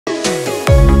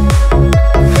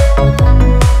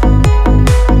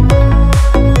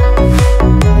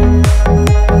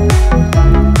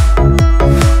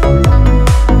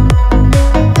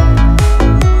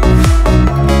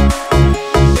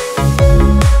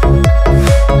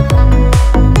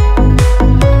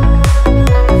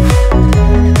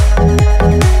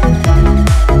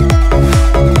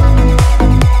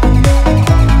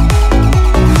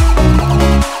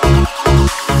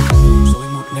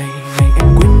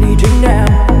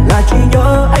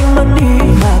nhớ anh mất đi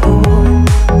mà thôi.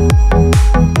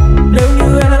 Nếu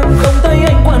như em không thấy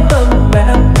anh quan tâm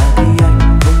em thì anh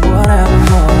không muốn em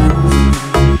hỏi gì.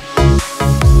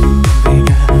 Về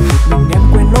nhà một mình em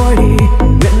quên lối đi,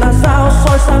 nguyện là sao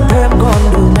soi sáng thêm con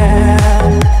đường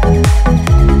em.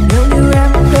 Nếu như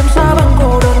em đêm xa băng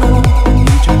cô đơn lâu thì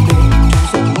cho tình trong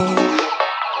giấc mơ.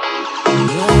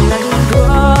 Người anh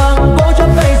thương cố chấp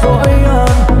tay dối hơn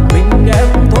mình em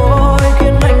thôi,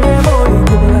 khiến anh nghe môi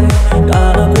cười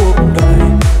cả cuộc đời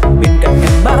bên cạnh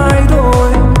em mãi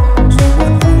thôi. Dù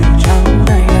buồn vui trắng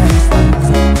tay anh sang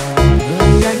dần.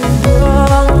 Người anh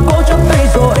thương cố chấp tay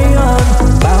dối hơn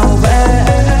bảo vệ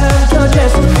em cho che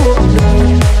suốt cuộc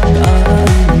đời cả ân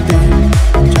tình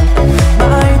trong tâm em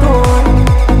mãi thôi.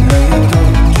 Người yêu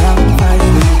thương chẳng phải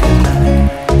sự kiện này.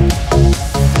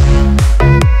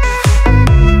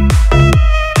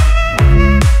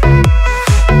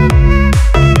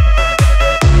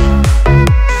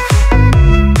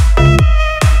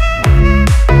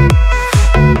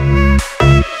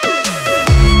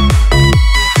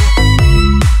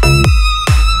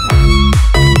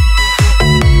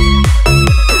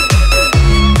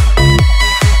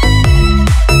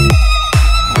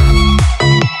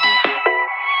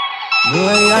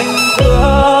 Người anh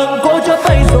thương cố chấp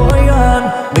tay dối hơn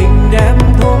mình em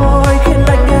thôi, khiến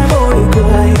anh nghe môi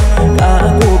cười cả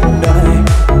cuộc đời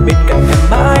bên cạnh em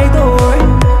mãi thôi.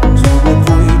 Dù buồn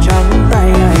vui trắng tay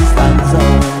hay sang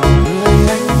giàu. Người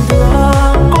anh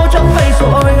thương cố chấp tay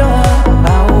dối hơn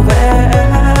bảo vệ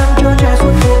em cho che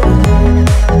suốt cuộc đời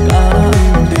cả ân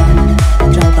tình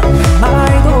trao tặng em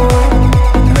mãi thôi.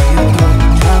 Người yêu thương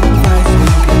chẳng phải sự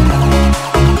kiện này.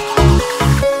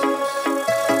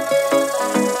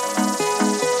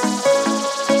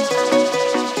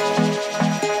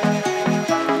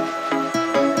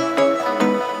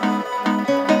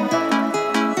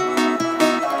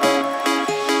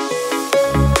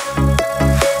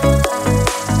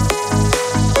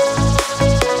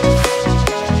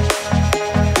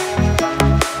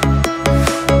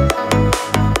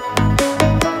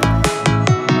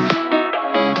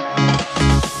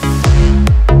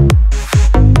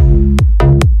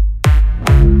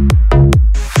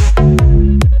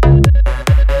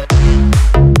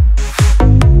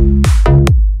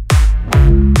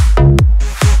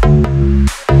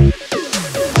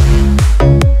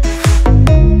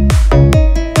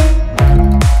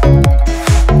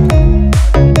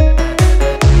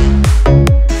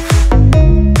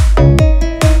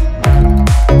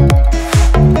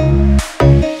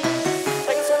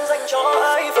 Thanh xuân dành cho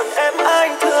ai, phần em ai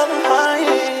thương ai.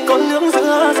 Con nước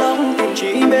giữa dòng tình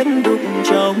chỉ bên đục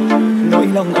trong nỗi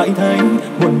lòng ai thấy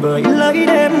buồn bời lấy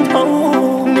đêm thâu.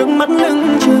 Nước mắt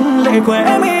lưng chừng lệ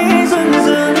khóe mi rưng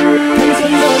rưng. Thanh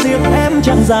xuân giờ riêng em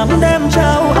chẳng dám đem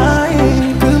trao ai,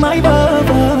 cứ mãi bơ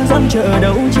vơ dám chờ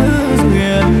đâu chứ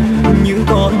duyên. Như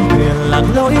con thuyền lạc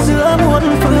lối giữa muôn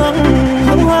phương,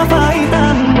 hương hoa phai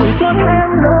tàn mùi xuân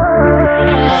em nơi.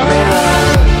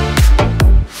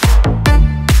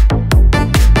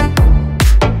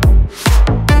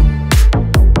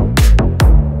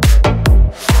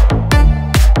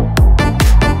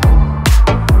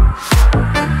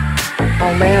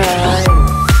 Oh man.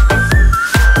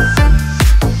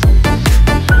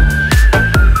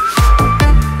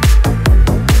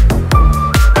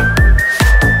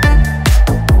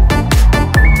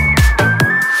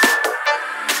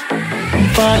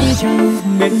 Phải chăng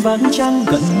bên vắng trăng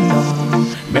cận lò,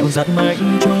 mẹo giặt mây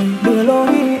trôi đưa lối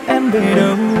em về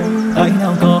đâu. Ai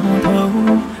nào có thấu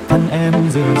thân em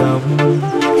dừa dòng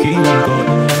khi lòng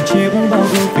còn nằm chiếu bao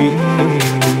ưu phiền.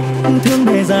 Thương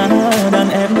bề ra đàn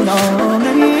em đó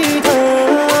ngây thơ.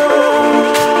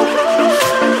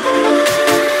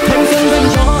 Thanh xuân dành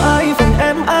cho ai, phần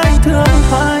em ai thương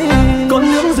ai.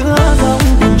 Con nước giữa dòng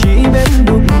tình chỉ bên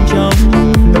đục trong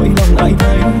nỗi lòng ai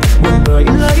thấy buồn bời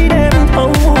lấy đêm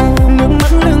thâu. Nước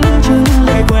mắt lưng chừng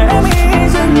lệ khóe mi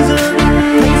rưng rưng.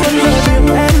 Thanh xuân giờ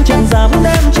riêng em chẳng dám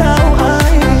đem trao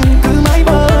ai, cứ mãi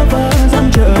bơ vơ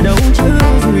dám chờ đâu chứ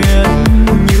duyên.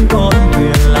 Như con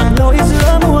thuyền lạc lối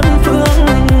giữa muôn phương,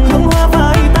 hương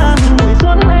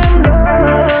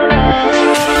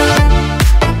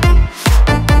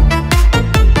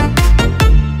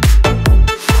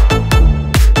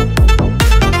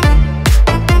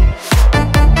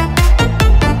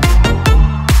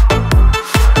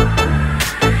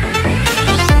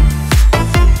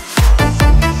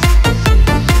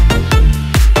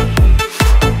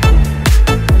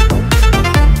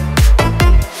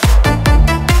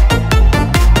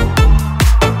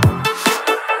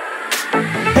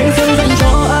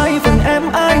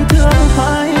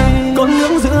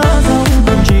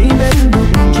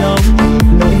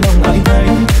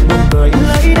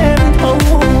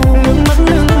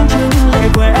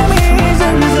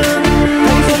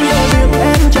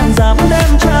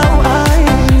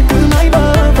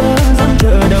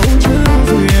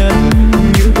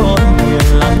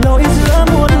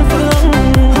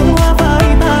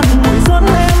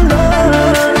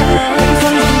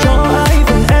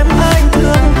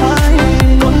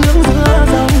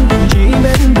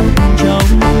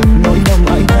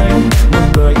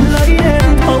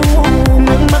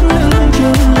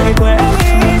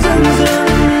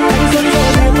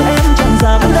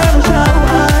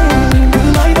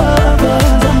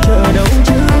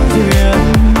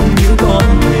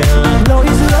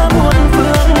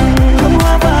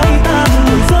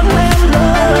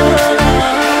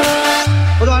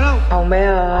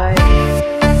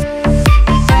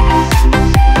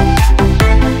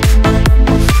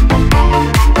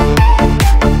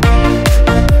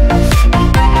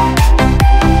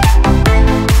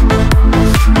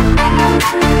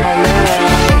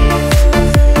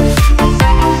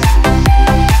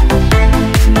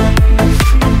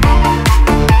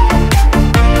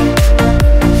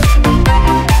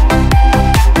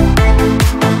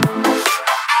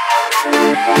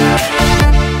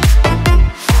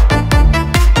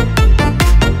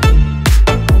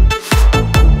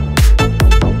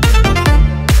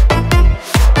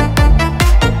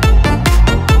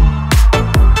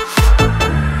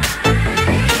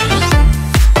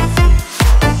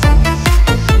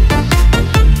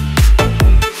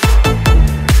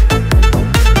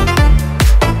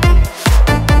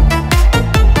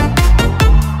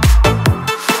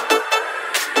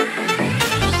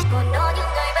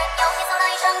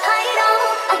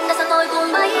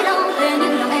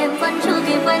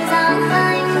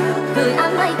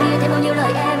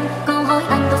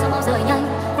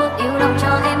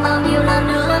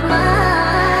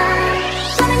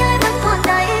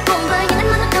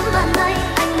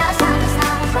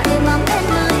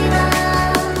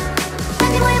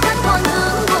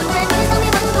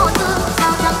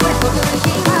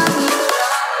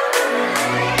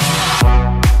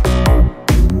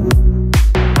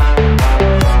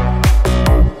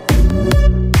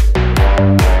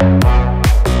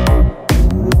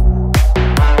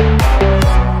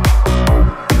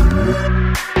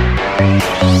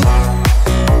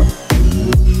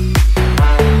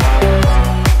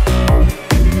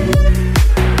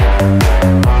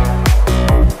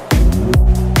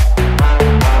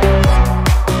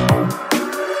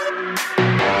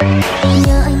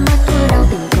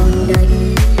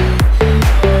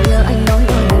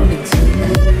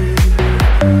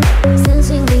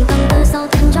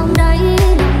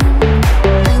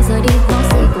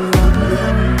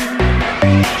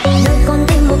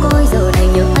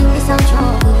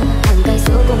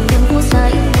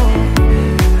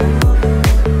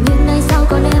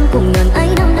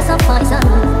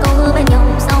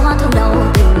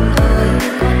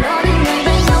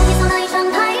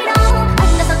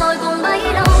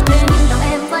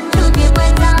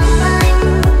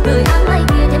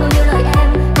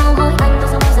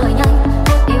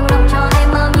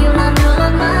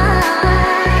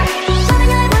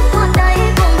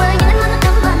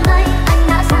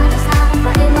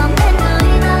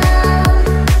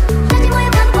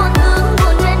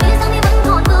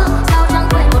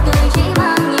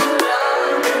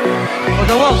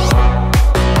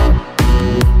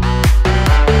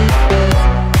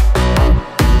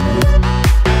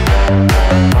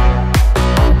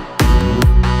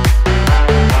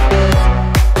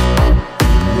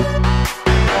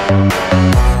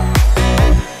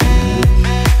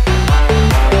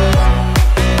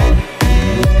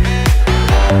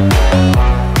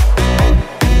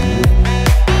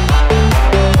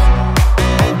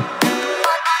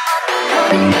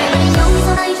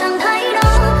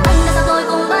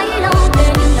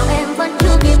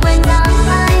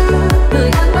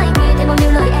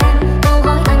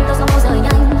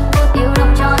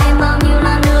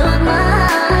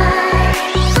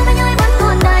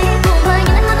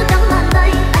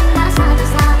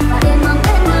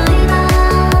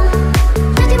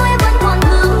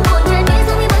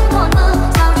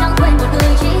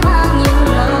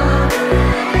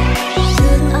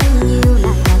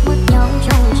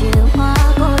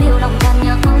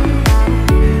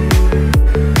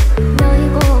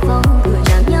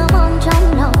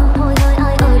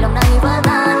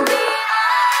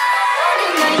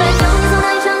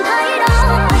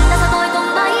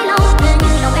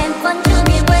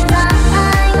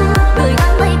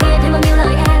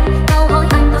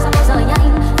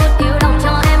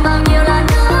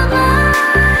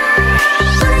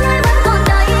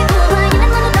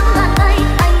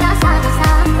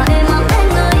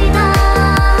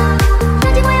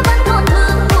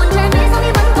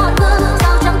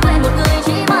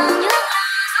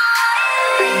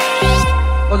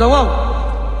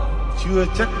chưa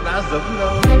chắc đã giống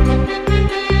đâu.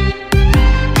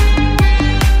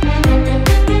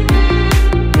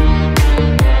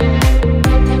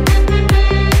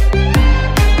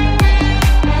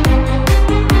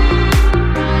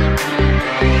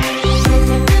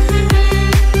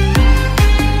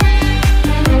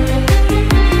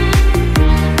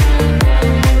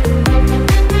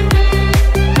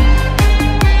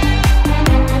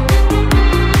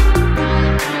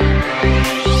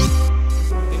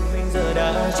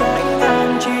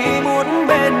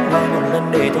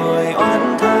 Để thôi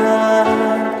oán tha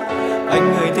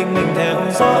anh người tình mình theo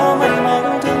gió mây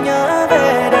mong thương nhớ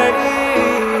về đây.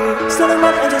 Sao nước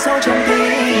mắt anh trên sâu trong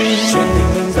tim chuyện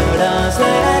tình mình giờ đã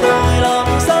sẽ đôi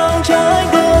lòng sao trái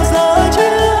đưa ra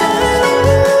chưa.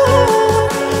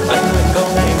 Anh nguyện câu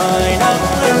ngày mai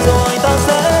nắng lên rồi ta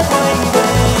sẽ quay về.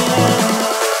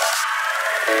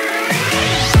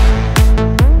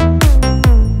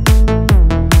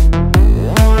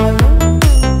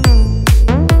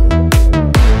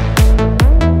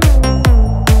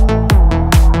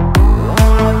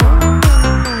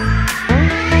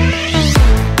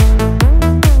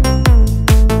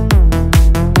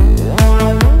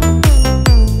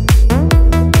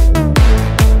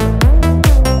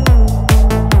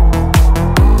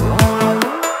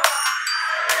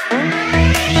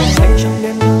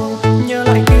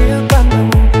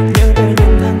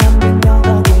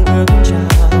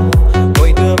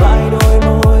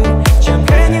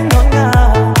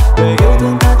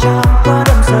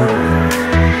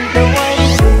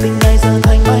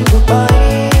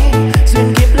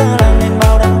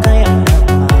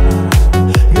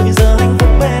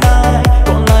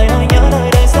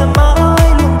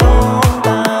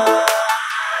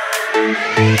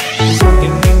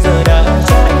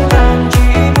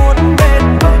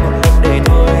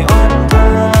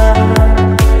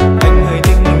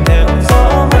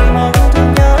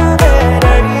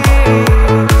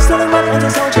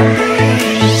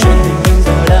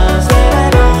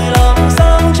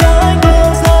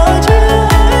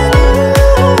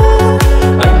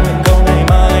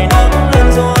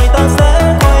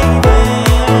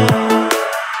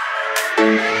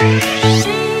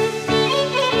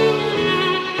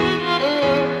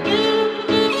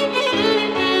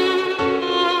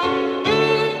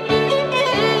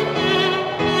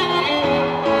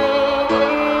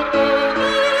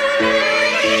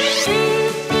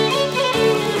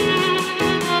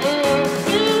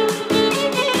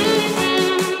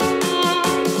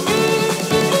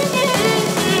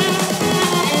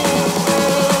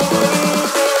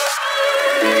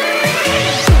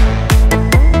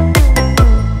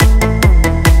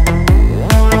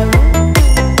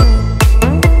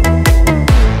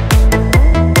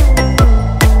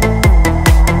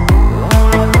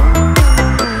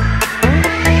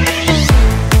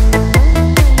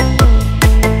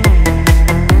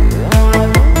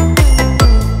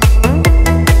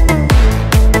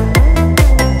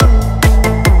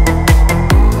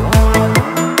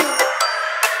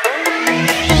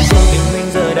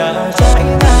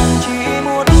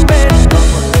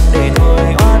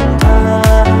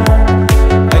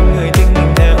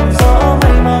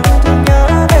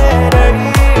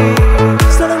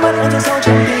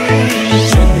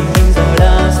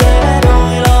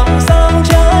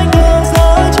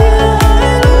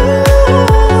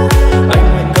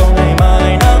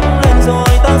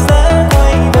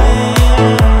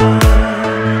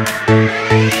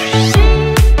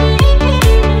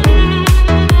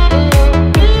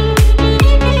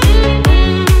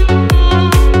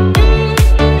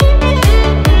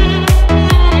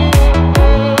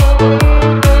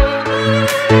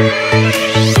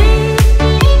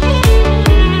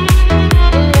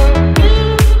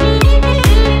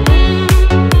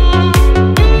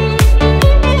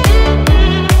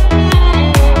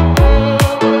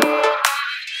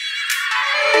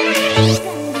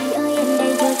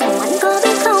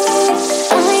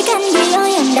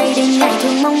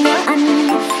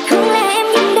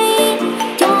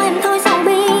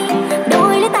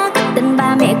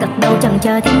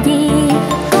 chờ thêm chi.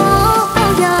 Có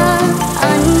bao giờ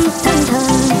anh thân thờ,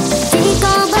 chỉ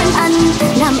có bên anh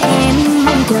làm em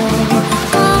mong chờ.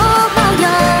 Có bao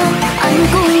giờ anh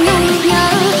cũng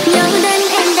nhớ đến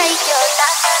em đây chờ ta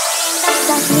đang yên đất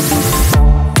sạch.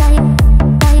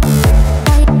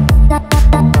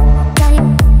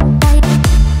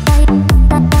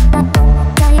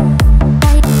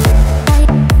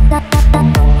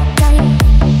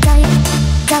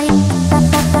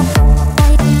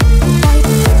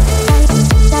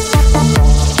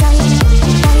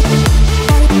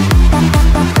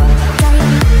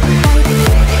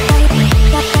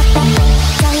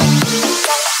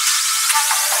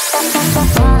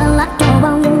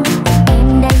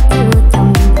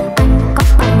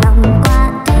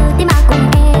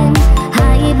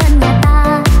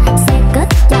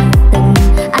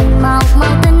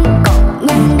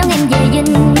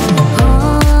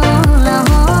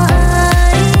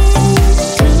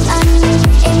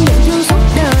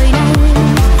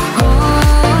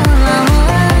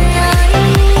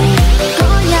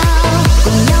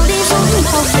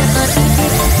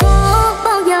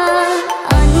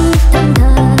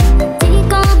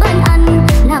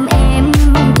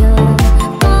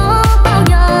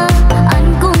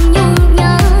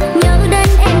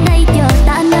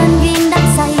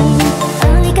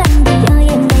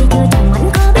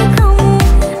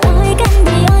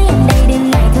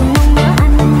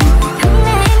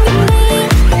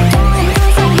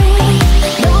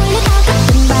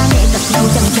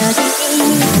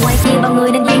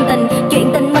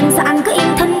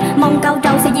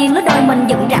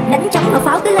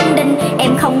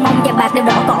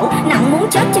 đều đổ cổ. Nặng muốn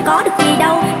chết chứ có được gì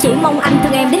đâu, chỉ mong anh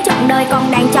thương em đến trọn đời.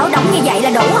 Còn đàn cháu đóng như vậy là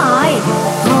đủ rồi.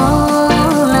 Hò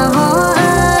là hò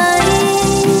ơi,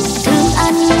 thương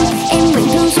anh em nguyện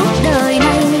thương suốt đời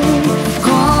này.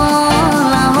 Hò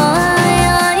là hò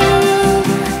ơi,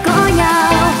 có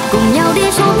nhau cùng nhau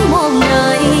đi suốt một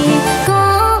đời.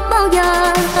 Có bao giờ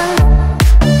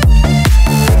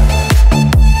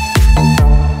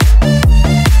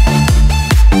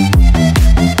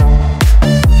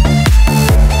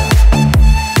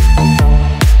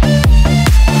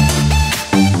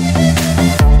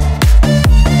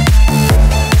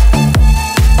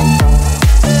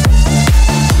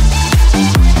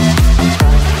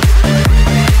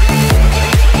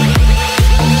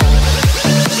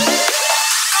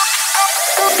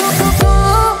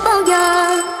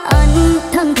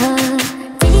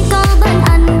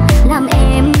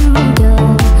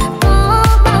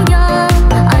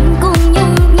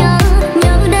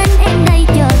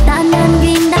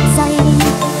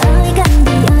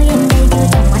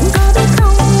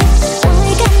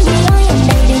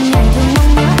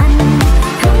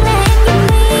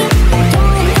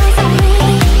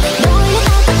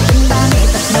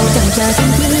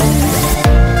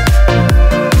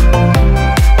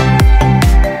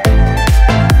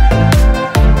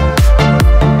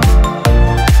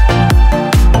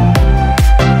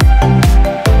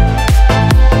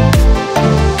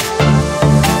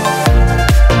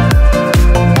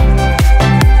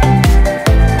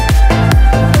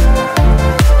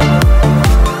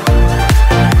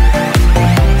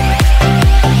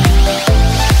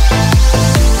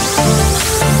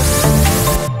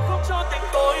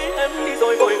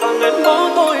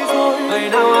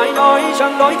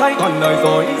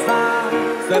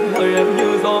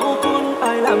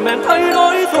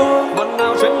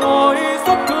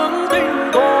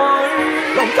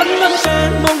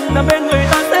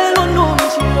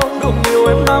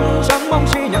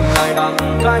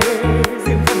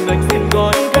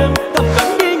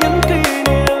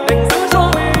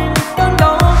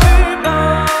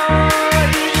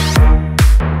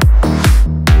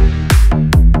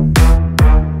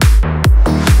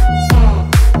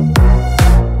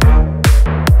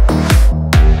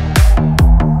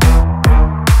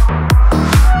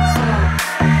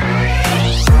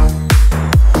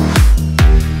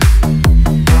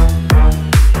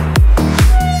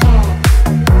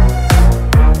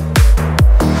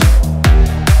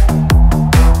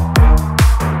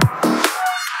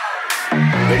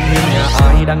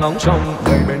ngóng trông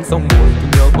đời bên sông buồn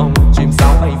cứ nhớ mong chim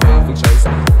sáo bay về phương trời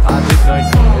xa tha thiết nơi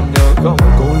nào em nhớ không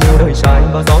cô liêu đời trai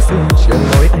và gió sương chiều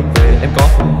lối anh về em có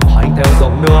không hãy theo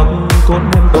dòng nước cuốn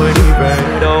em tôi đi về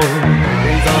đâu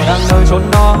bây giờ đang nơi chốn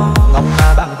đó ngọc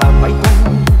ngà bảng vàng bay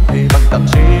quanh thì bằng tâm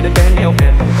trí đến cái neo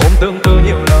hẹn ôm tương tư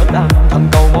nhiều lỡ đàn thầm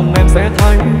cầu mong em sẽ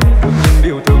thấy được những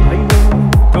điều thường anh nhớ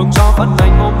thương cho phận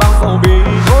anh ôm bao sầu bi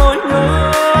thôi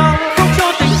nhớ không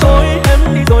cho tình tôi em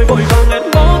đi rồi vội vàng em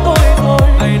bỏ tôi rồi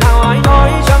ngày nào ai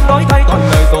nói chẳng đổi thay còn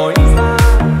lời dối xa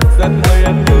dần đời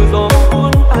em như gió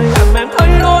cuốn ai làm em thấy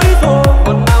lối rồi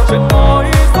còn nào trên môi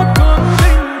xót cương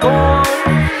tình tôi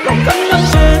lòng thân đang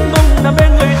trên mong nằm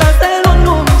bên người ta sẽ luôn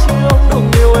luôn chiều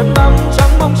đường nhiều em lắm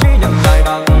chẳng mong chi nhận lại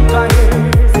bằng tay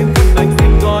xin thân anh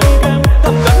xin gói em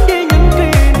thầm gắn đi những kỷ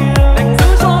niệm đành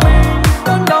giữ cho mình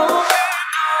cơn đau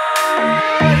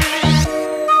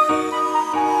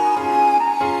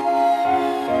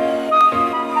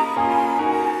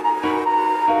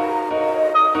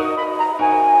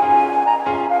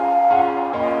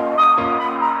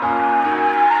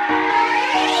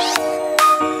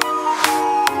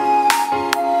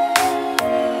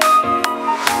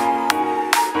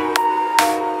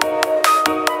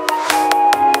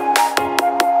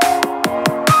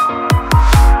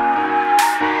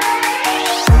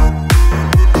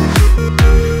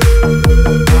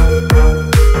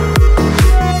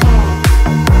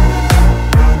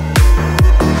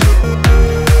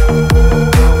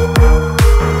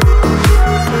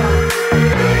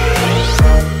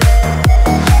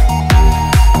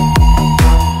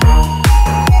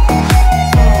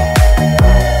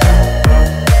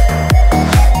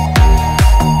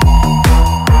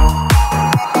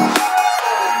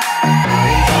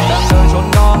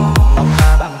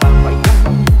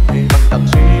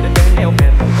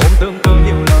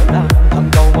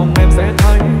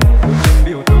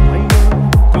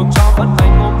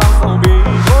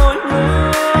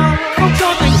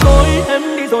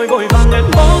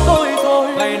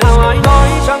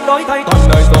chẳng đổi thay còn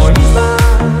đời dối xa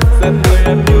xem người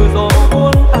em như gió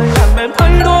cuốn ai làm em thấy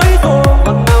lối rồi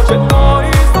còn nào trên môi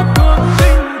xót cương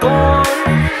tình tôi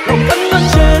lòng thân đang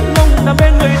trên mong nằm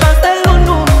bên người ta sẽ luôn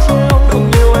luôn chiều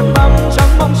đường nhiều em lắm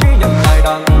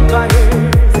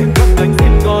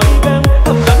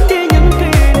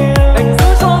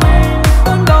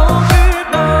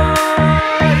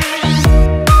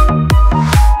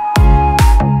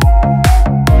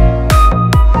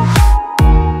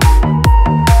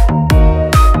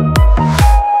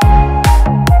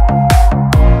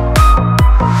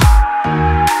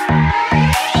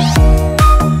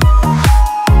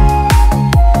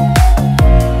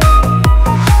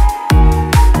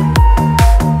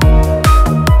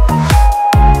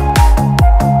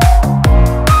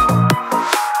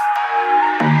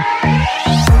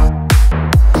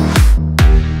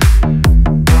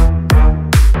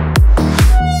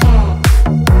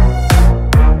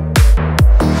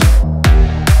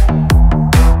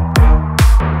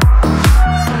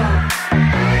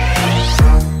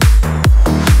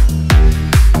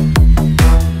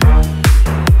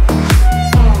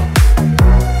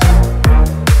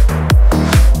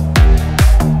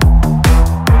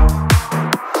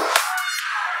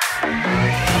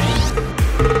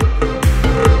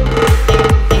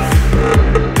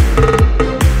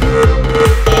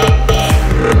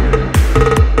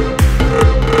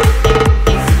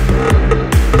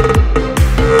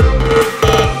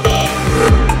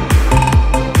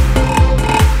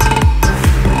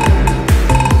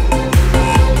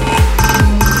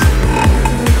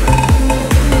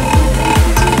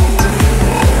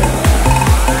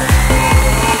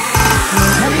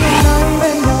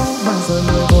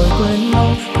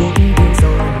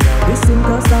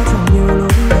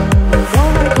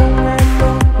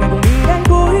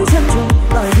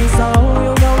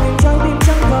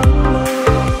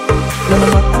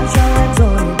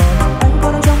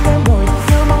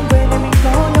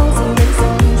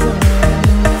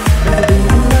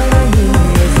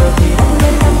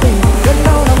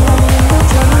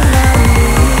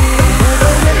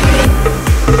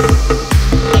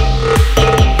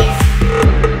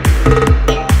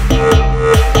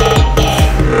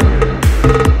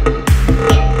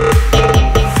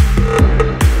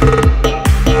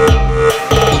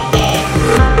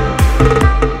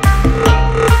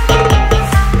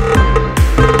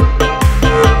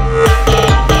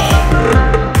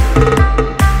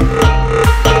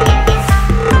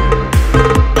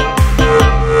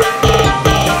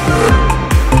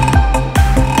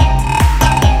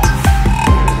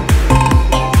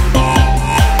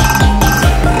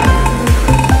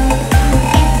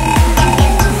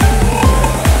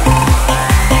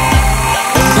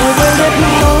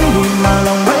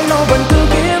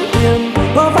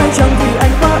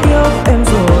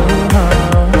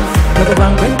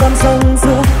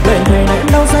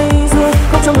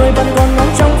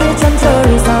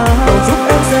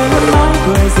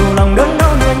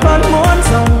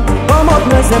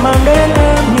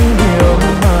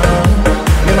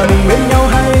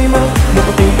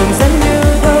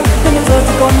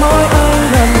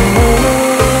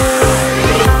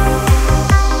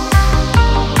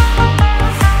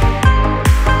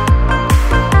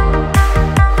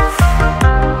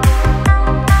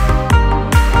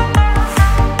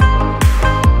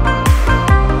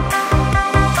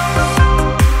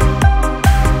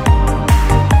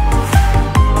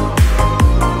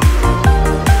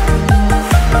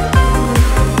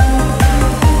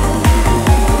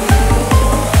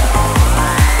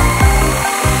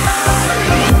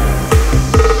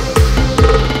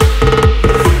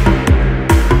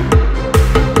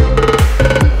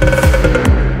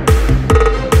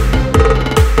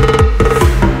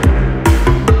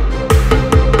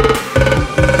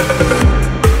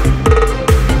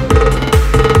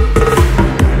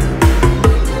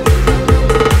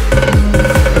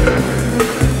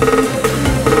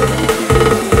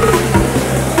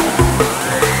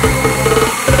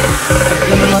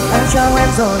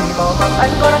rồi bỏ mặc anh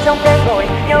có đang trong đêm rồi,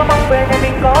 nhớ mong về ngày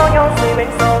mình có nhau rồi bên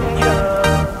sông chờ.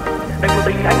 Đành vô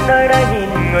tình anh nơi đây nhìn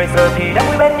người giờ thì đã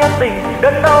vui bên nhân tình,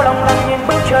 đớn đau lòng lặng nhìn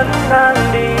bước chân nàng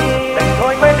đi. Đành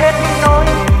thôi quên hết những nỗi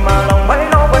mà lòng bấy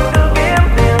lâu vẫn cứ kiếm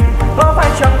tìm, có phải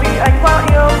chẳng vì anh quá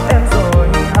yêu em rồi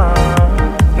hả?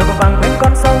 Người vội vàng bên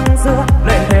con sông xưa,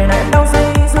 lệ thề này em đau dây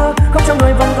dưa, không cho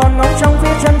người vẫn còn ngóng trong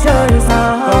phía chân trời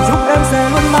xa. Cầu chúc em sẽ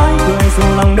luôn mãi cười dù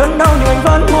lòng đớn đau, nhưng anh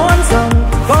vẫn muốn rằng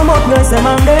có một người sẽ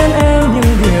mang đến em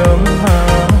những điều hả?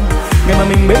 Ngày mà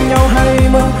mình bên nhau hay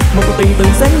mơ, một cuộc tình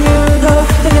từng xanh như thơ,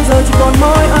 thế nhưng giờ chỉ còn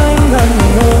mỗi anh ngẩn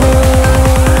ngơ.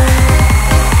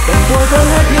 Đành thôi quên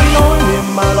hết những nỗi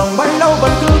niềm mà lòng bay lâu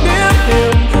vẫn cứ tiếp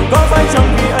tìm, có phải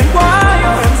chẳng vì anh quá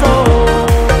yêu em rồi?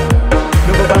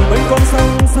 Đừng vội vàng bên con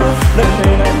sông xưa, lời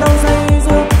thề này em đau dây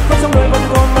dưa, không trong đời vẫn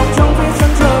còn mong trong phía chân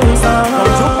trời xa. Cầu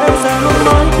chúc em sẽ luôn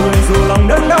mãi cười dù lòng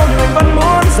đớn đau, nhưng anh vẫn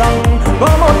muốn rằng có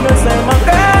một người sẽ mang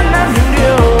đến em những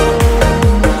điều.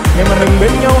 Ngày mà mình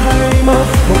bên nhau hay mơ,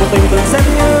 một cuộc tình từng xếp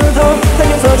như thơ, thế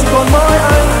nhưng giờ chỉ còn mỗi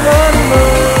anh ngẩn ngơ.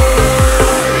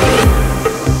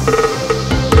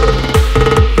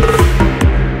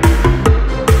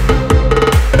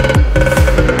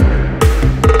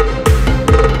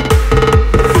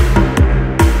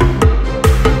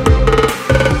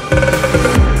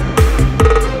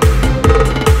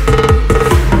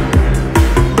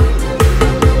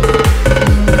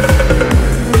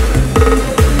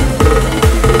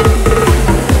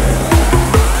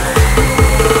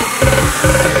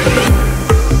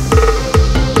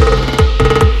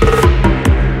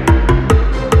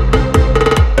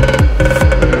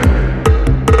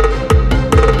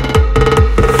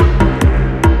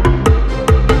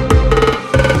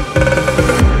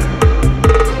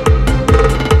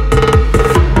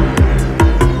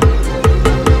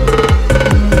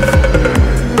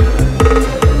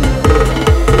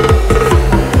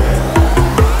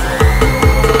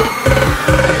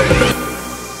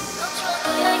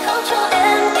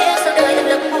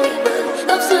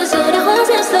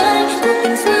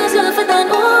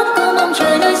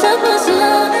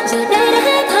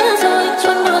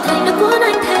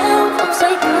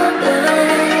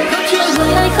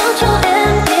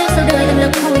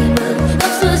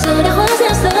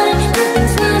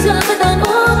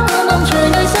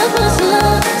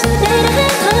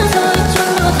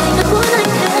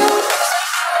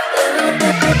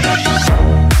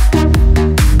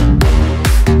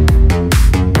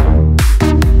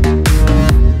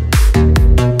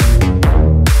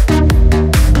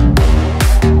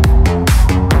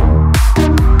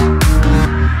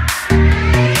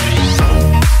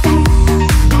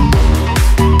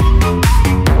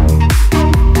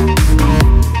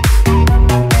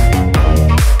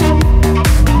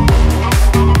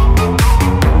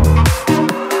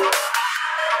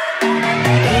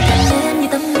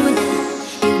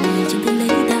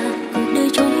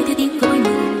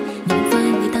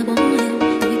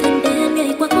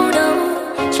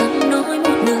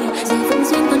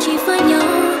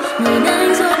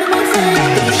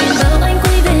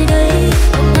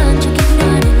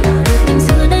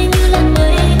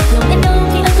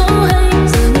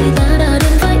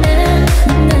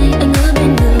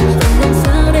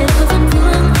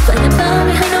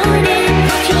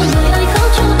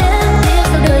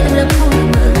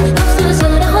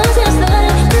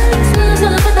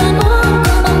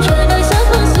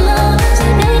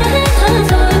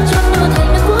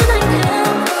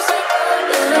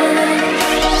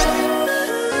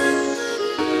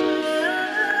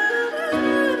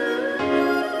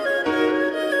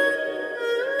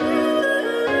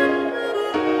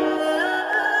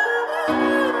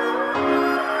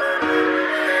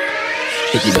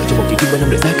 Việc gì đợi cho một chuyện chung 3 năm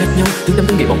đời xa cách nhau, tiếng tâm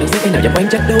tiếng địa bọn đang xét ai nào dám oán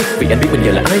trách đâu. Vì anh biết mình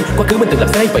giờ là ai, quá khứ mình từng làm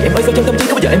sai. Vậy em ơi sâu trong tâm trí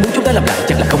có bao giờ em muốn chúng ta làm lại?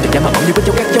 Chắc là không, chắc chắn mà mỏng như vết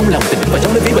dấu cắt trong lòng. Tình và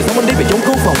sống lên phía bờ sông anh đi về chốn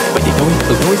khu phòng. Vậy thì thôi,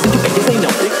 thôi xin chúc anh chỉ say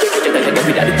nồng tiếng trở thành hành động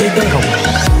vì đã được dây tơ hồng.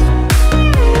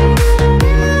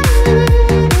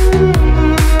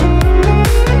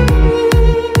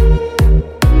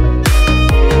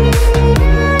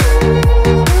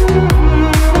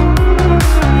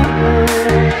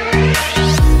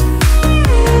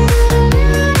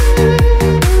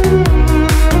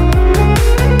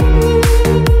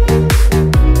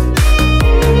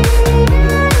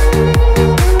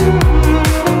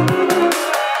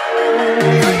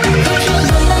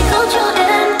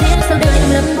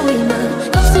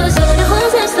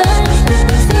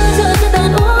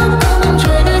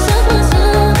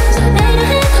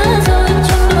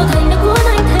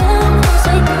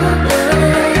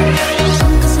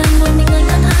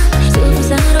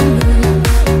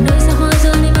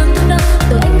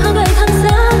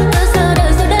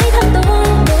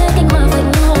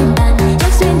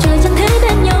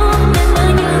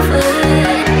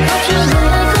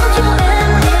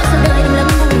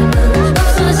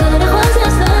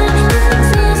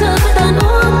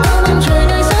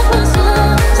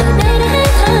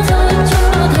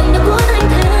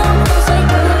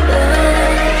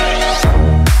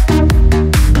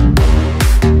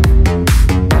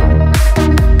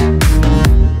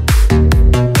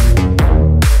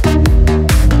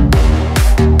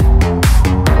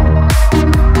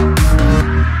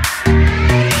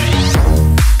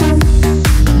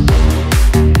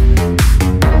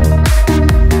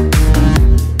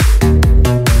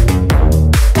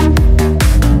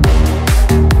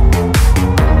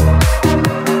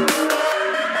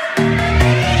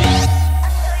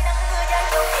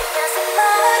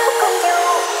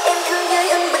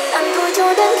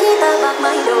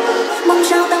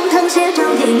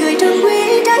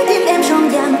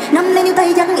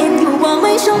 dắt em dù qua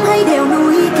mấy sông hay đèo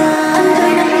núi cao. Anh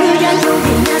ơi nắng mưa ra dâu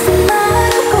về nhà xin má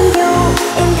đúc con dâu.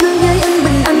 Em thương với anh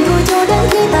bình anh thôi cho đến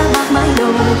khi ta bạc mái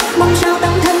đầu. Mong sao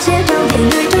tâm thân sẽ trao về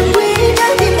người trân quý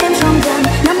trái tim em son vàng.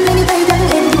 Nắm lấy những tay dắt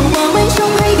em dù qua mấy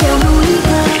sông hay đèo núi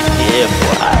cao. Yeah,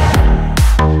 boy.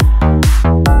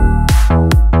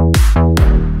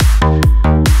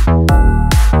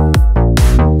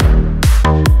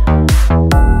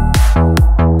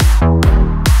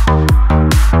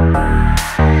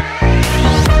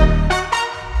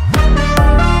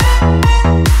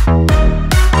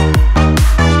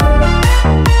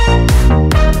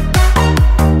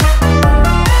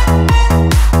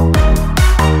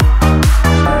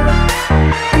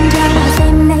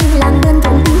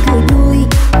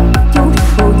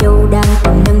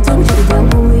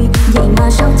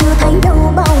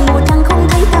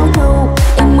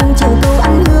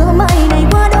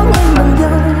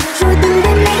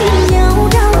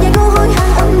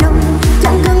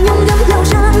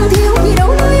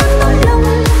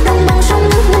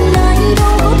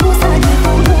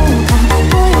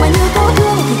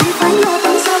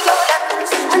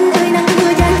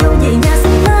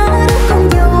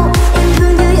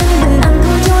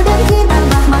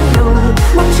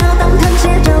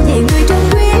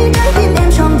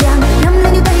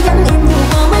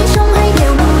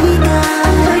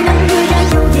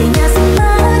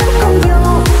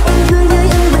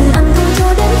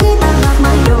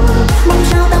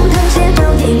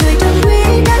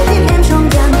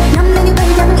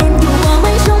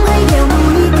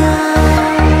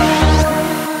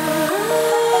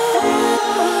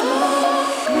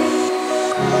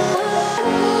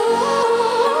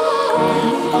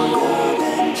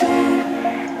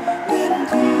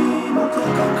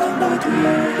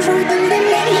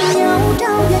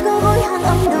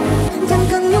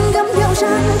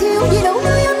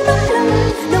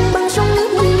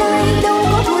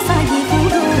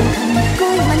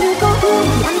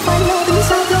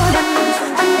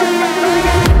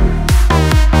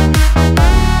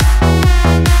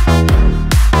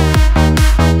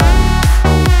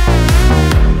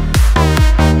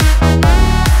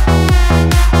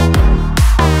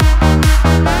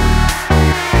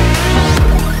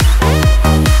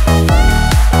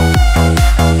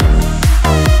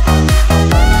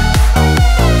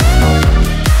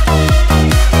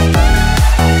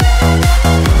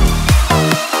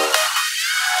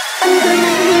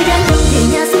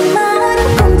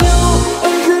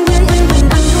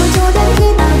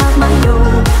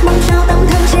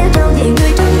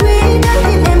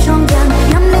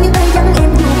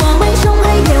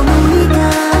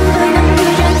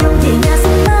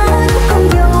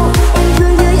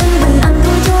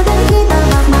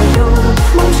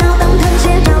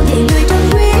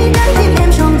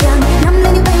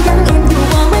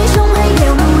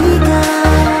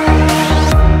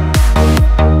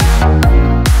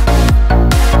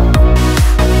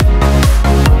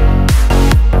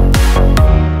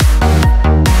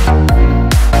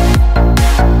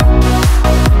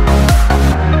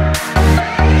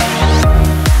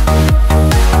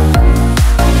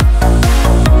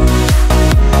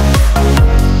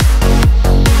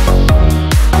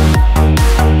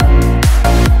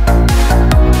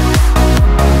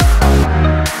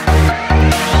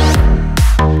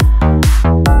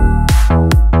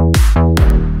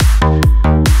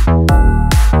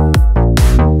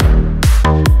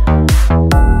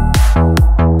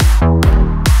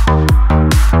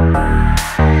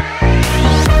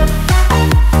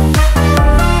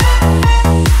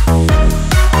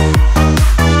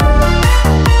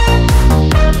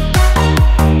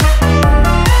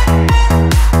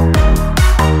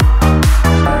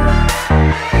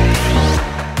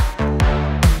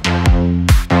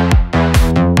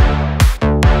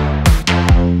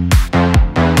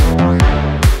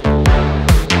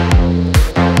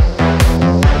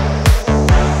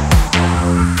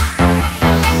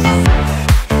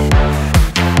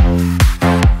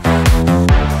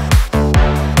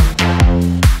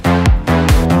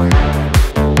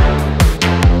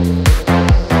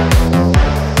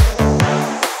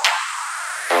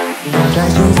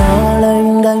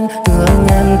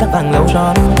 vàng lâu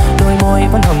son, đôi môi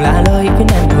vẫn hồng lạ lời khiến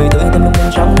em cười tươi thêm lung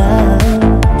linh trong nắng.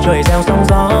 Trời gieo sóng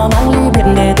gió mang ly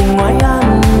biệt để tình ngoái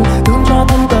ăn, thương cho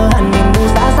thân cờ hẳn mình vui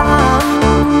xa xa.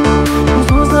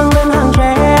 Du dương bên hàng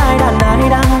tre ai đàn ai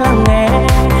đang lắng nghe,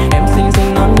 em xinh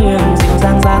xinh ngon nghiêng dịu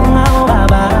dàng dáng áo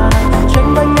bà.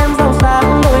 Tranh vênh em giàu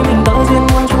sáng đôi mình tơ duyên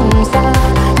muôn trùng xa,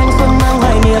 thanh xuân mang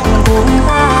hoài niệm cùng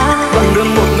ta. Bằng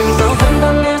đường một mình sao xanh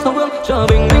thân nghe sóng vương chờ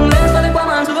bình minh lên xa lên qua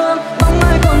màn sương. Bóng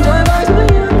ai còn trôi bay dưới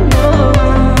yên mơ,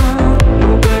 nụ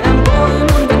cười em tôi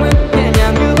luôn vẹn nguyên.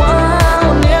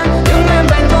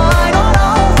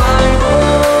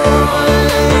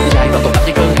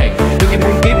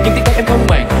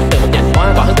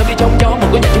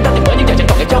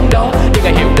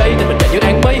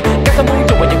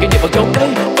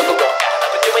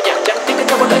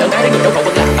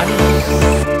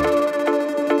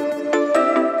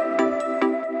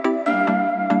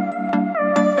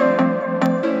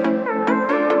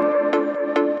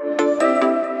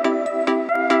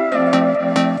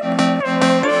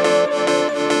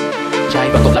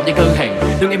 vẫn còn làm gian cơ hàng.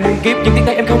 Thương em muôn kiếp nhưng tiếng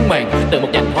tay em không màng. Từ một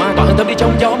nhành hoa tỏa hương thơm đi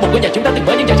trong gió, một ngôi nhà chúng ta từng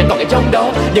mới nhưng chẳng còn em trong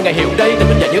đó. Nhưng ngày hiểu đây tình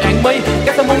mình dài như áng mây,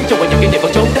 các tấm mong trùng và những kỷ niệm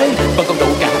vẫn trốn đây, vẫn còn đủ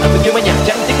cả ở bên dưới mái nhà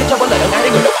trắng tiếng cho vấn lời ân ái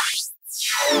người đâu.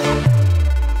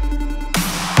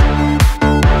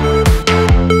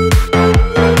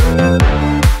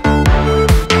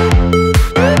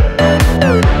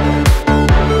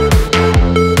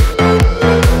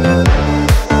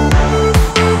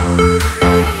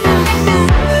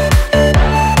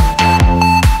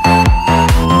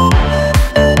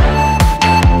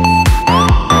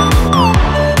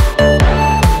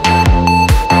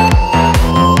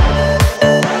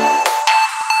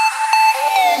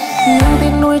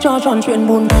 Tròn chuyện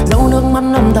buồn dấu nước mắt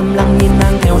âm thầm lặng nhìn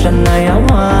nàng theo trần này áo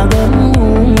hoa gấm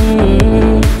nhung,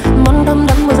 mắt thâm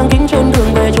đắm mưa giăng kính trên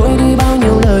đường về trôi đi bao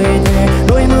nhiêu lời thề,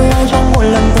 đôi mươi ai trong một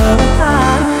lần thở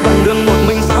than. Bằng đường một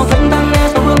mình sao thanh thang nghe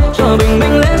sóng bước chờ bình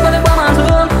minh lên sao đến qua màn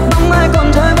sương, đông ai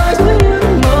còn chơi với dưới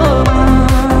yên mơ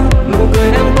màng. Nụ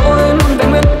cười em tôi luôn vẹn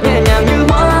nguyên nhẹ nhàng như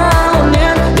hoa hồn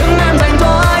nhiên, nhưng em dành cho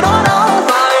ai đó đâu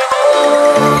phải tôi.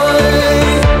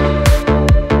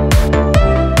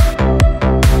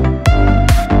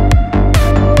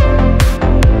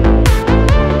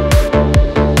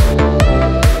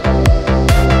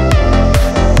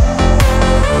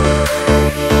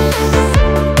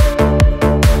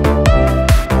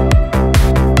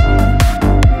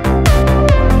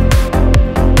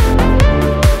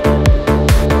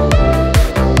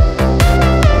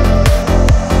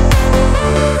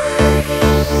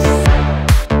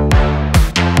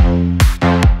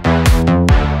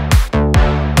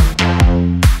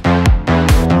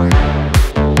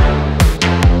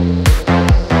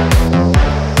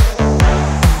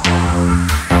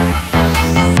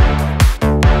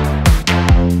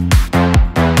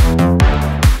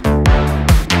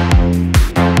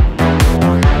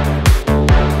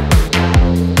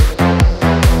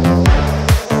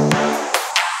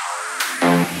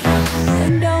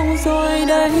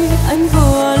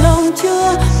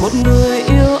 Một người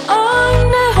yêu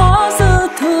anh để hóa dư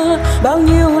thừa, bao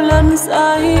nhiêu lần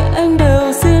sai anh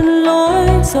đều xin lỗi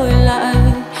rồi lại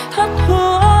thất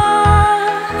hứa.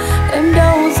 Em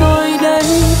đâu rồi đây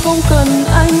không cần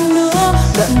anh nữa,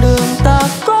 đoạn đường ta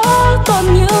có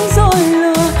còn những dối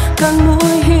lừa, càng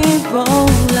nuối hy vọng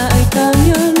lại càng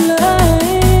nhân lấy.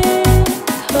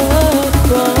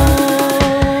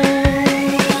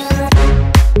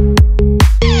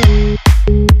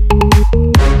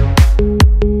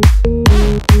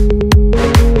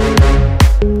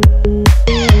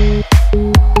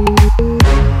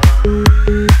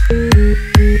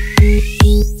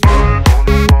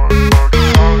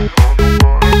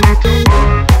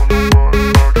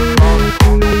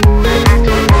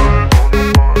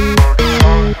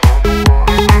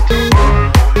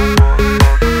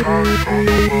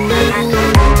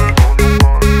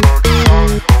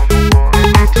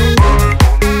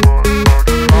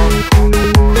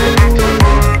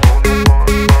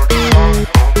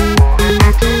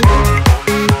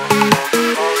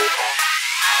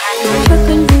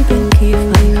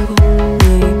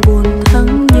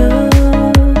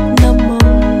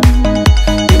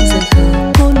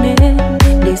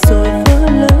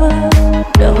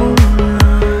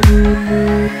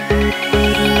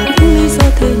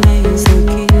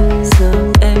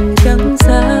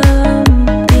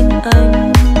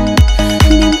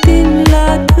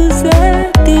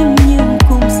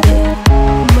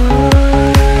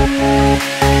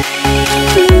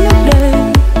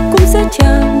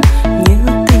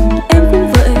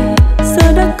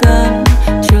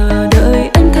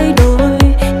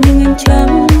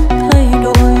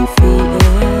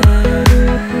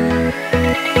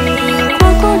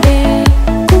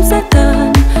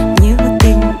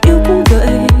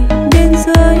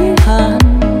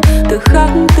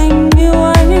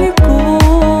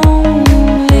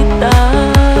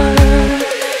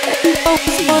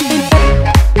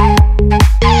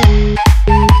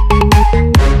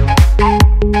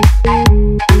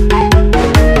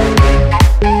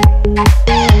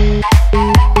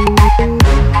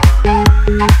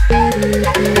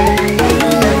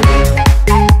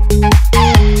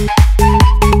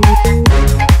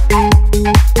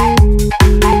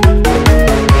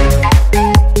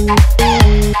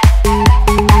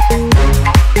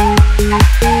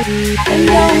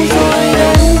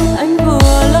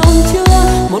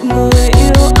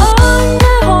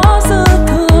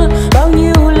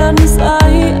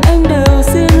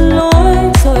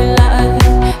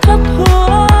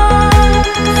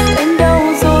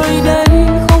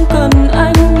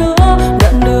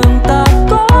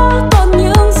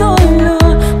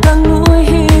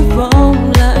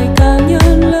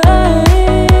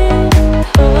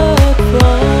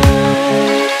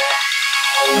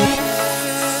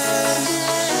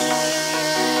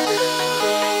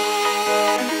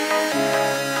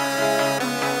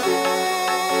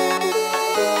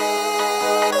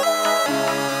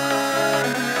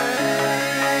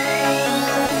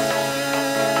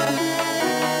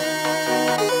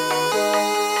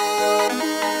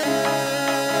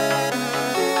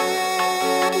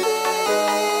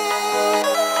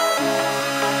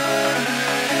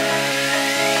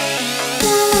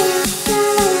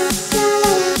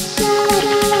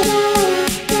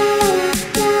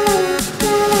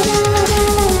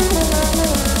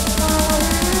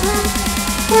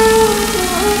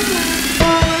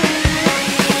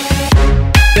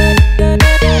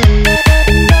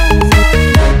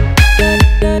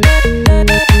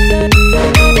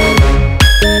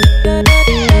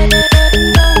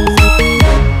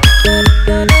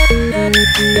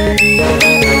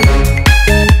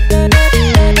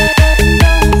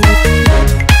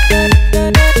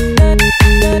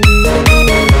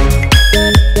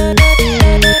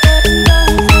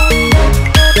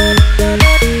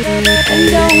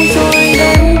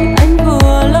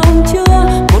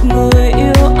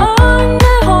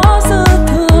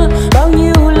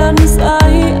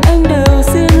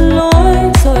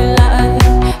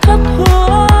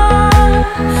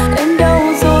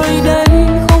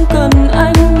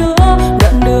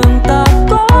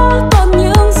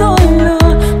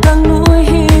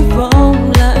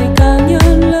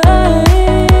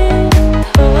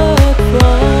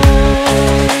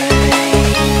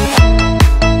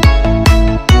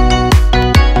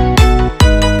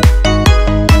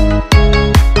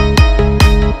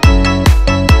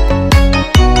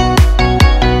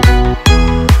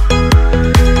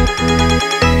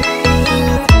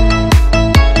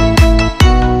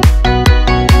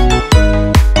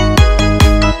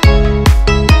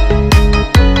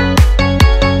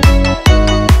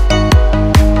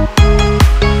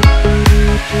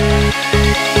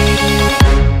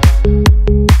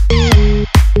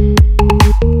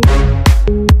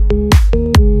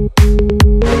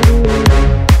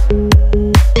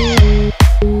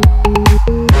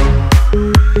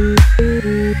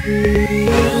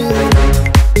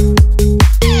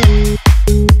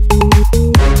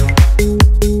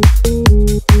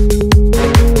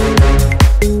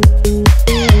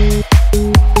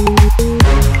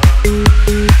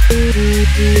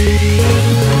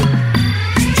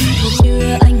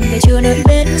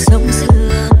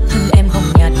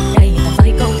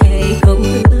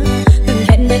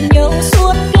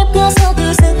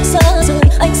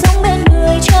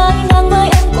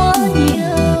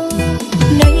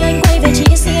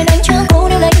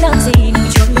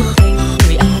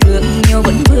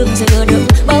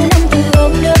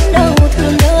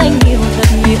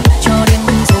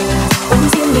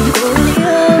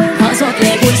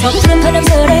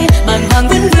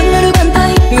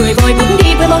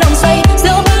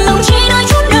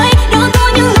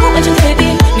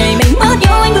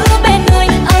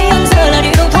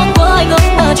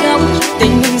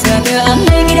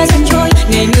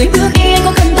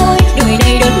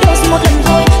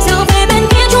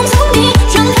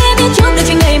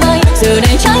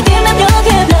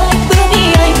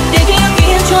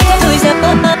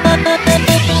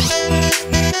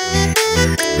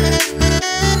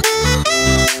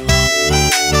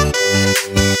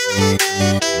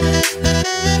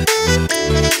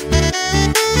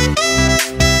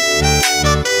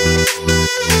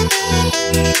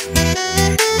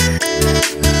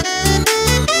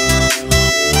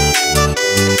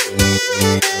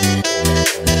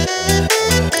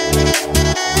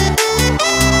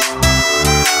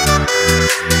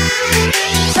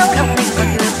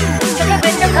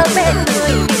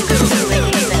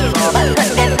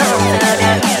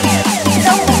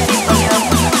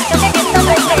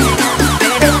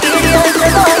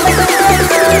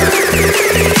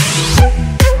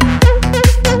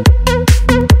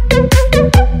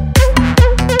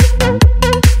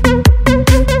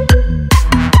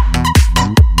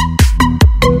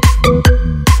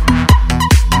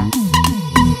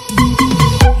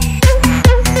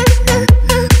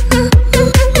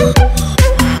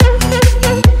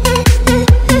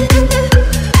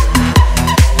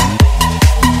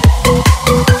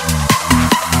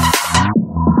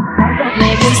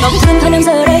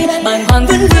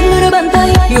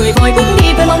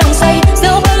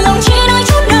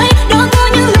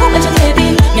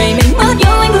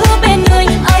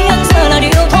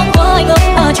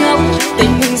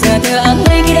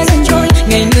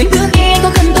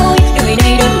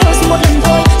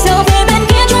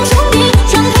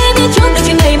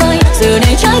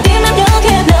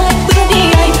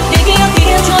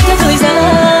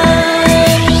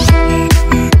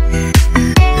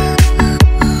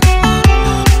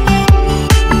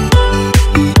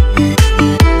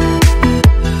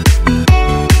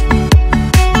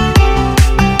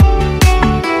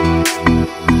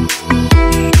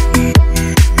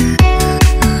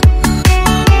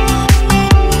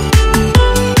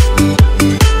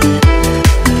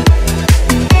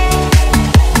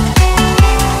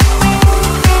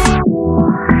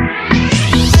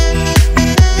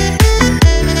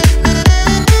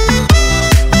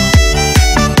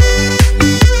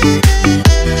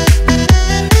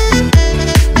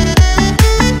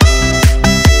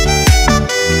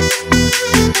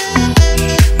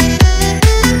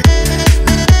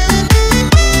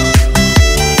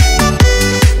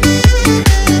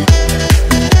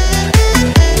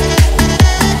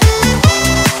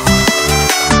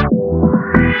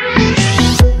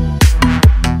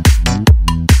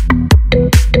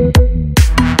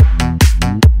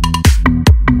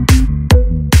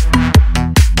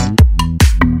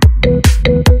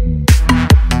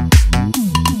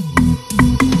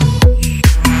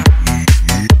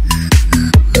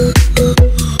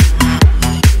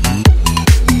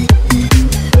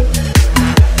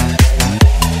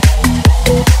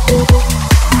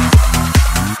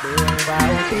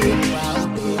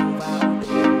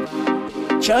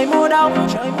 Trời mùa đông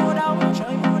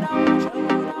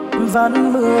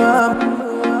vẫn mưa.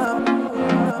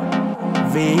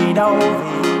 Vì đâu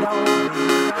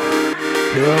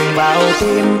đường vào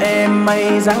tim em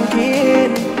mây giăng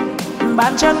kín,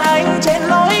 bàn chân anh trên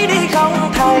lối đi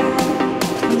không thành.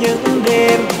 Những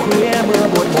đêm khuya mưa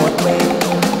buồn một mình,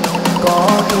 có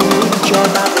thứ cho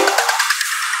ta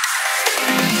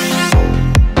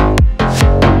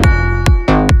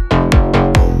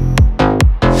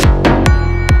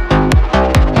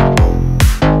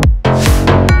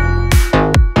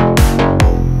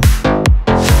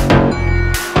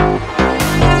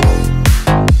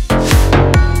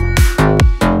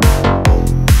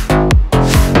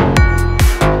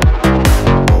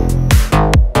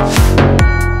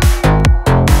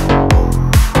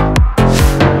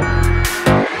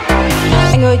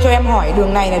cho em hỏi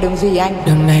đường này là đường gì anh?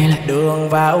 Đường này là đường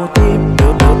vào tim,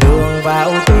 đường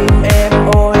vào tim em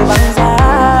ôi băng giá.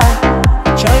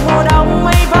 Trời mùa đông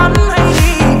mây vẫn hay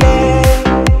đi về,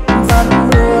 vẫn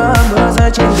mưa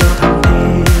rơi trên đường thầm thì.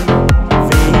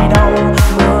 Vì đâu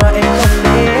mưa em không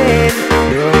đến,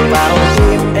 đường vào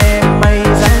tim em mây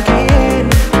giăng kín,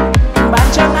 bàn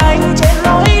chân anh trên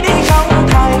lối đi không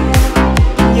thành.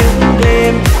 Những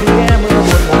đêm khuya mưa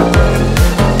buồn một mình,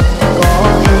 có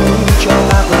thứ cho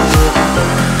ta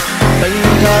tình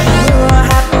gần mưa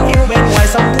hát hiu bên ngoài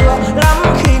sông thưa lắm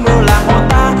khi mưa làm hồn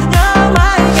ta nhớ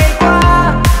mãi ngày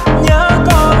qua, nhớ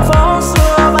con phố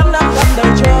xưa vẫn đang ngắm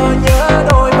đời chờ, nhớ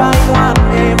đôi vai ngoan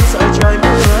em sợ trời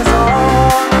mưa gió.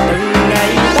 Từng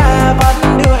ngày ta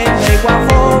vẫn đưa em về qua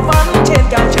phố, vẫn trên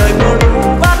cao trời mưa lũ,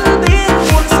 vẫn tiếng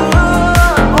buồn xưa.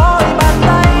 Ôi bàn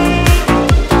tay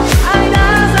ai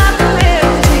đã dắt em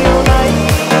chiều nay.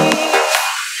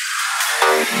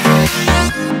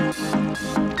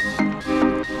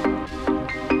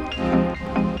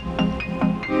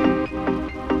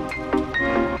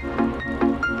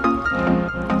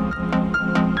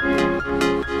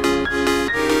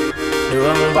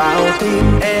 Đường vào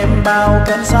tim em bao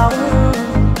cơn sóng,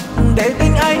 để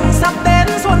tình anh sắp đến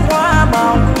xuân hoa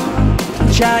mỏng.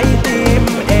 Trái tim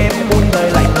em buông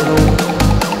lời lạnh lùng,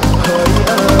 hỡi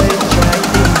ơi trái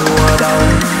tim mùa đông.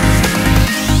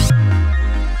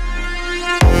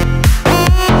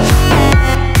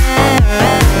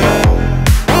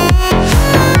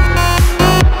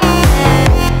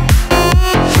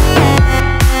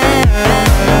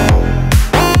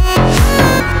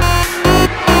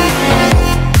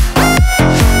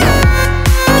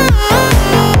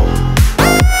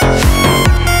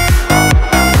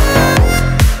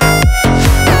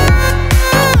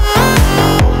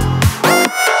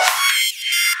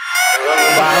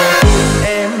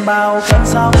 Bao cơn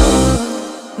sóng,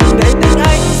 để tình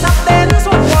anh sắp đến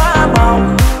xuân hoa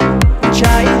mỏng.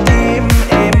 Trái tim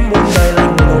em buông lời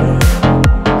lạnh lùng,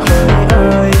 hỡi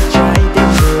ơi trái tim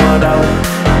mùa đông.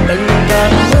 Từng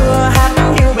cơn mưa hát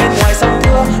hiu bên ngoài sông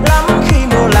thưa lắm khi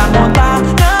mưa làm hồn ta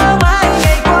nhớ mãi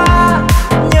ngày qua,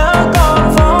 nhớ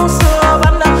con phố xưa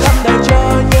vẫn đang ngắm đời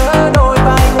chờ, nhớ đôi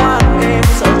vai ngoan em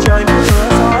sợ trời mưa gió.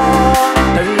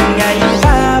 Từng ngày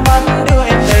ta vẫn đưa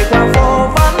em về qua phố,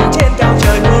 vẫn trên cao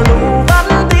trời mưa lũ,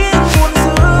 vẫn tiếng buồn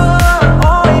xưa.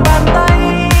 Ôi bàn tay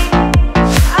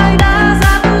ai đã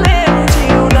dắt em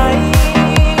chiều nay.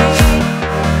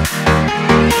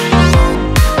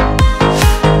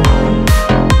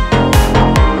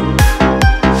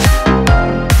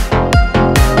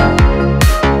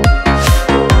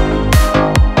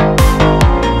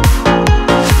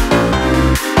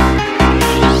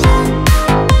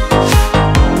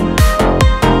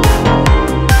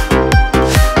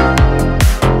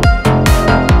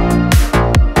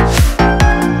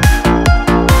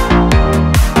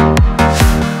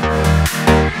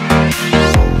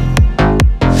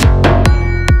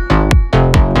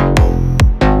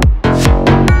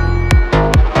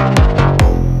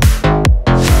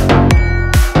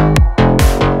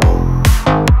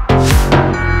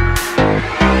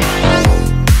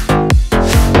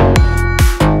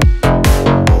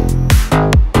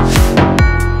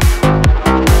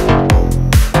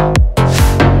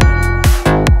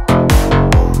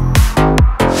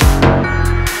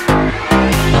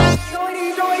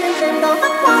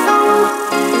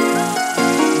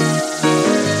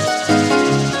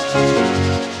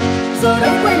 Giờ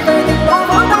đây quên về tình đó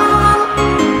vỡ tan,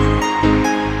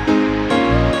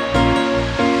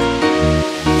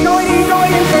 trôi đi trôi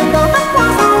em trên tờ tắt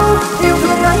qua sau. Yêu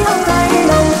thương ấy không thay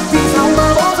lòng, vì sao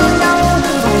mà bỏ rơi nhau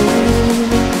như vậy.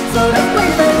 Giờ đây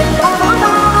quên về tình đó vỡ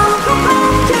tan, khóc khóc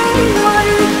trên người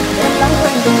em lãng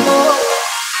quên từng tôi.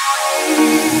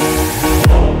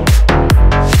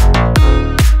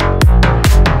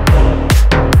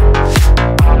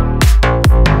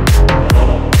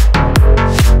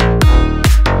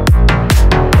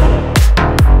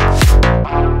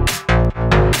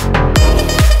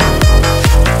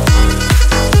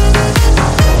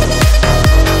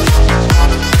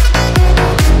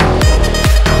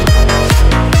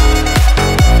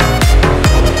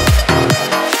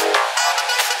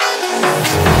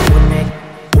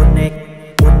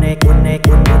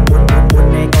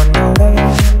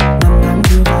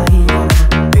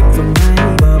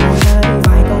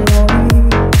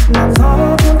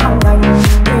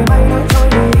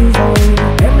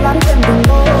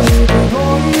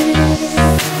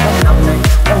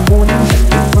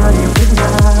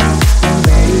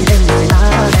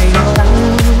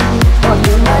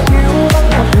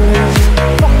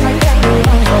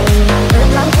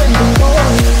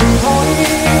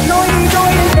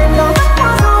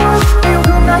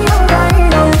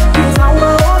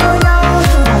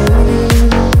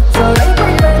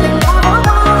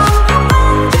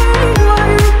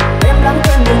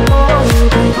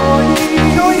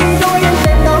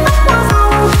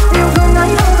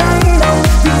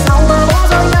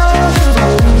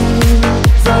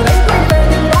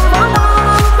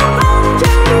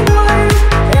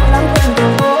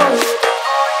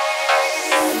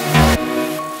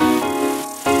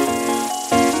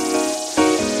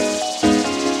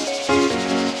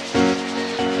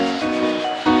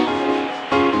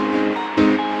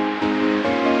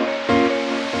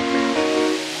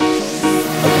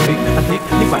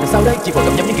 sao đây, chỉ vội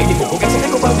cầm nhắm những kỷ niệm buồn cố gắng sẽ thấy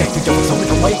có bao ngày thương cho cuộc sống mình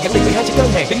không may gắn liền với hai chữ đơn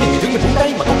hàng đến những người thương mình buông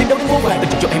tay mà con tim đau đến vô vàn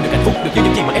từng chúc cho em được hạnh phúc được như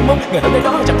những gì mà em mong ngờ hôm nay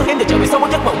đó chẳng thức em để trở về sau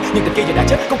giấc mộng nhưng tình kia giờ đã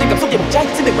chết con tim cảm xúc về một trai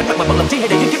xin đừng mạnh mặt bằng lòng chi hay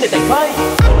để những kiếp để tàn phai.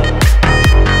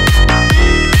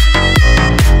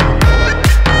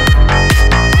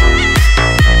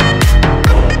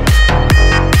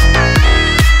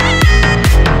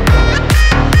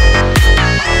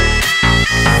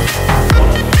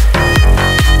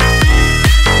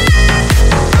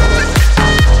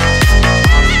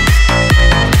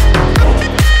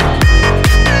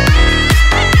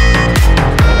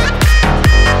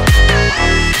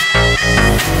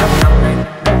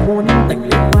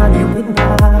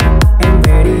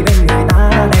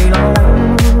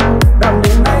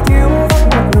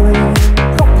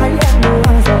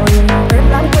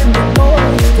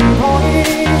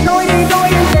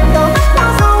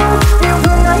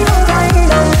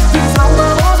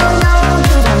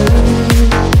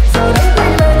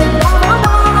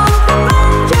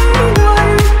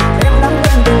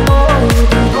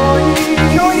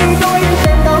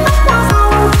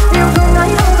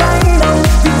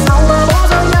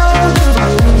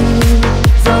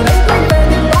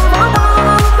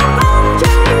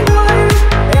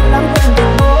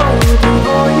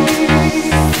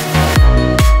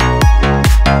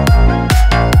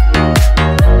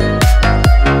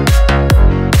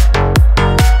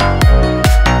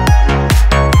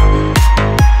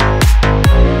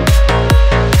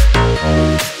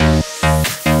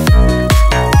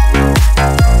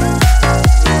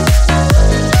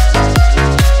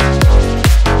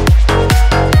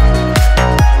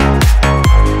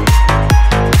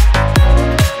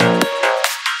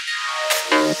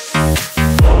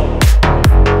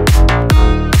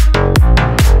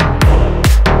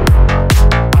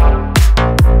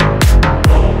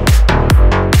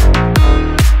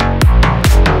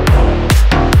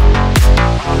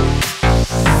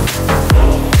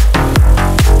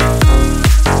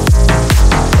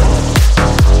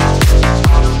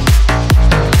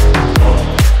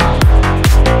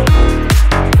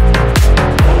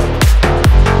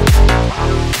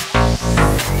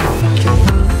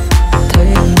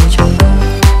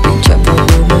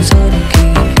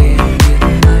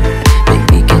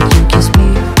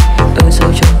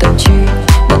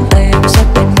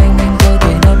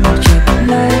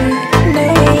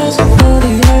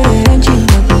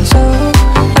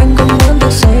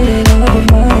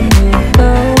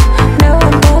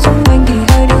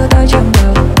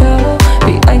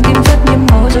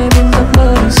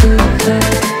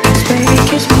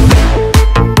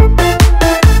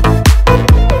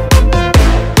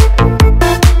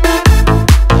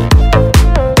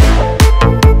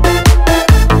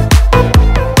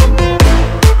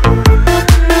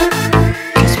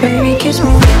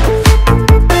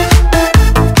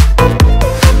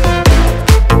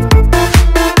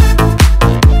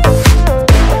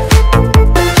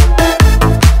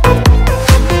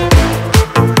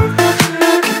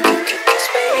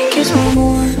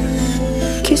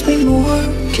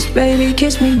 baby,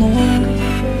 kiss me more.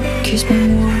 Kiss me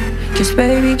more. Kiss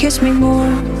baby, kiss me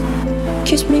more.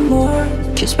 Kiss me more.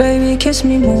 Kiss baby, kiss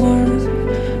me more.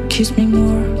 Kiss me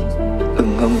more.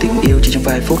 Hồng tình yêu chỉ trong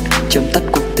vài phút, chấm tắt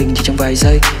cuộc tình chỉ trong vài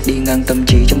giây. Đi ngang tâm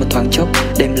trí trong một thoáng chốc,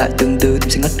 đem lại từng từ tim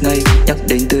sẽ ngất ngây. Nhắc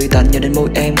đến tươi tắn nhớ đến môi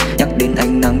em, nhắc đến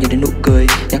ánh nắng nhớ đến nụ cười,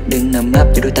 nhắc đến ấm áp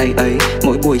như đôi tay ấy.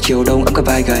 Mỗi buổi chiều đông ấm cả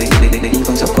vai gầy, đi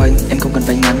vòng dạo quanh em không cần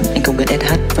váy ngắn, anh không cần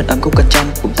SH, vẫn ấm không cần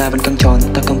trăng, bụng ta vẫn căng tròn,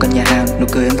 ta không cần nhà hàng, nụ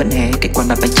cười em vẫn hé, cái quán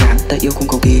mặt bánh tráng. Ta yêu không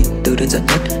cầu kỳ, từ đơn giản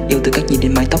nhất, yêu từ cách nhìn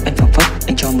đến mái tóc em phẳng phất.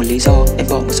 Anh cho một lý do, em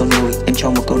bỏ một số nồi, em cho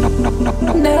một câu nọc.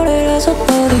 Nếu đây là giấc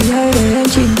mơ thì hãy để em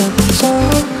chìm vào cùng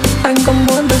gió. Anh không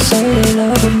muốn thức dậy để lỡ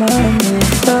một mà em ngủ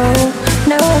đâu.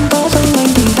 Nếu em có giống anh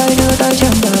thì hãy đưa tay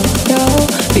chạm vào nhau.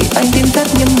 Vì anh tìm cách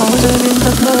nhiễm máu rơi bên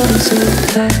giấc mơ đến sự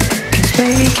thật. Kiss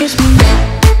baby kiss me.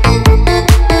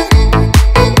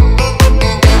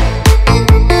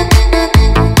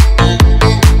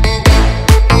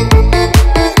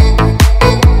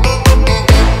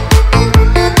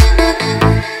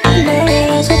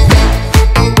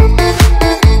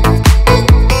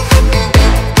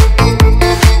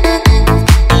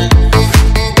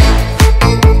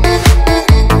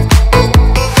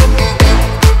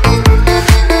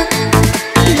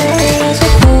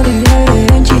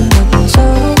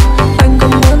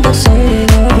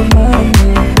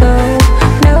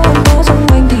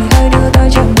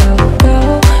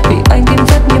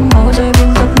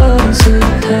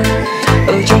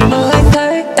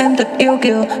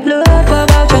 Kiểu lứa